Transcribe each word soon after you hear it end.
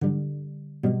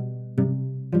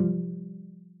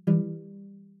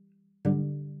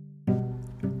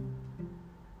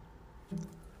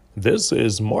This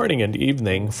is morning and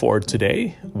evening for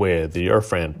today with your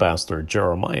friend Pastor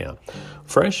Jeremiah.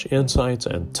 Fresh insights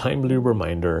and timely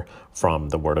reminder from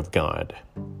the Word of God.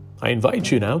 I invite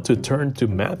you now to turn to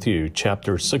Matthew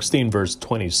chapter 16 verse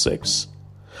 26.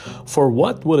 For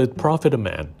what will it profit a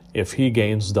man if he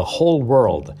gains the whole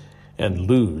world and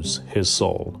lose his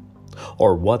soul?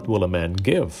 Or what will a man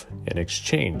give in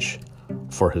exchange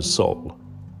for his soul?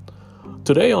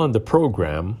 Today on the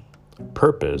program,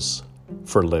 Purpose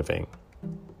for Living.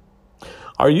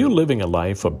 Are you living a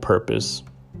life of purpose?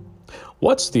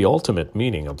 What's the ultimate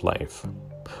meaning of life?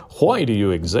 Why do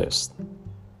you exist?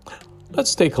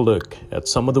 Let's take a look at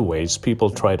some of the ways people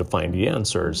try to find the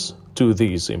answers to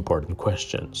these important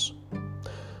questions.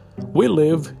 We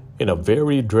live in a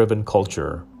very driven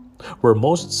culture where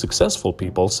most successful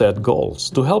people set goals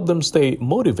to help them stay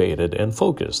motivated and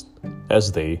focused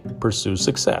as they pursue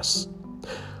success.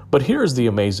 But here's the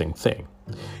amazing thing.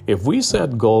 If we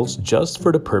set goals just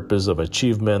for the purpose of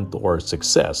achievement or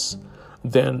success,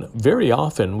 then very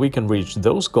often we can reach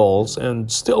those goals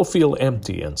and still feel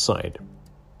empty inside.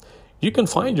 You can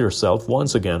find yourself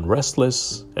once again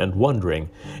restless and wondering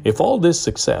if all this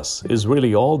success is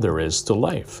really all there is to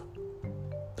life.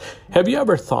 Have you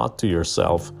ever thought to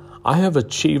yourself, I have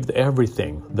achieved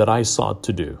everything that I sought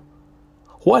to do.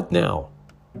 What now?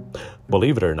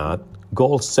 Believe it or not,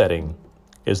 goal setting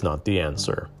is not the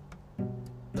answer.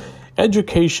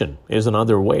 Education is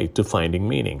another way to finding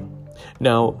meaning.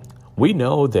 Now, we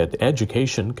know that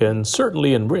education can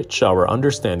certainly enrich our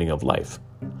understanding of life.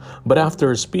 But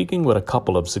after speaking with a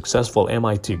couple of successful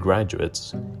MIT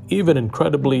graduates, even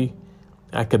incredibly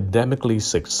academically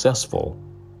successful,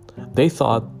 they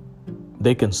thought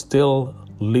they can still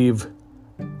live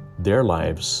their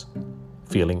lives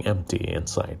feeling empty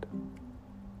inside.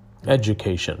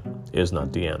 Education is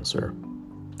not the answer.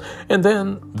 And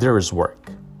then there is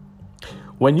work.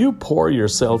 When you pour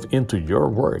yourself into your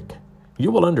work, you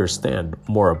will understand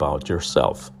more about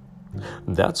yourself.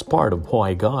 That's part of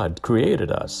why God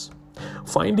created us.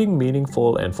 Finding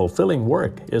meaningful and fulfilling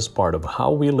work is part of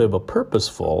how we live a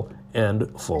purposeful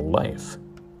and full life.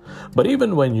 But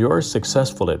even when you're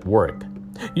successful at work,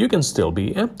 you can still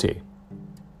be empty.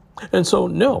 And so,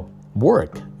 no,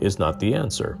 work is not the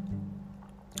answer.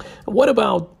 What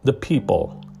about the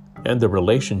people and the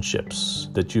relationships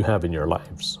that you have in your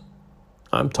lives?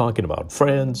 I'm talking about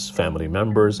friends, family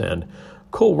members, and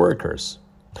co-workers.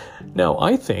 Now,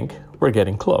 I think we're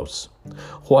getting close.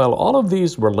 While all of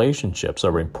these relationships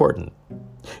are important,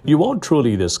 you won't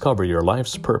truly discover your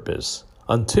life's purpose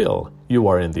until you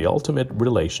are in the ultimate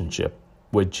relationship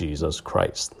with Jesus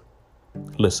Christ.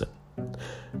 Listen,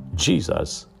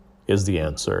 Jesus is the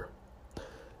answer.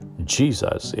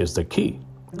 Jesus is the key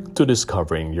to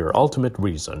discovering your ultimate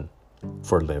reason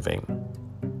for living.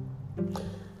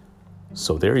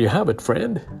 So there you have it,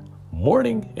 friend.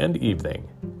 Morning and evening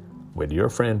with your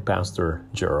friend, Pastor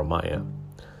Jeremiah.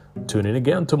 Tune in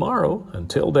again tomorrow.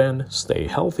 Until then, stay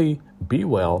healthy, be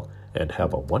well, and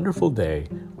have a wonderful day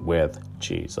with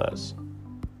Jesus.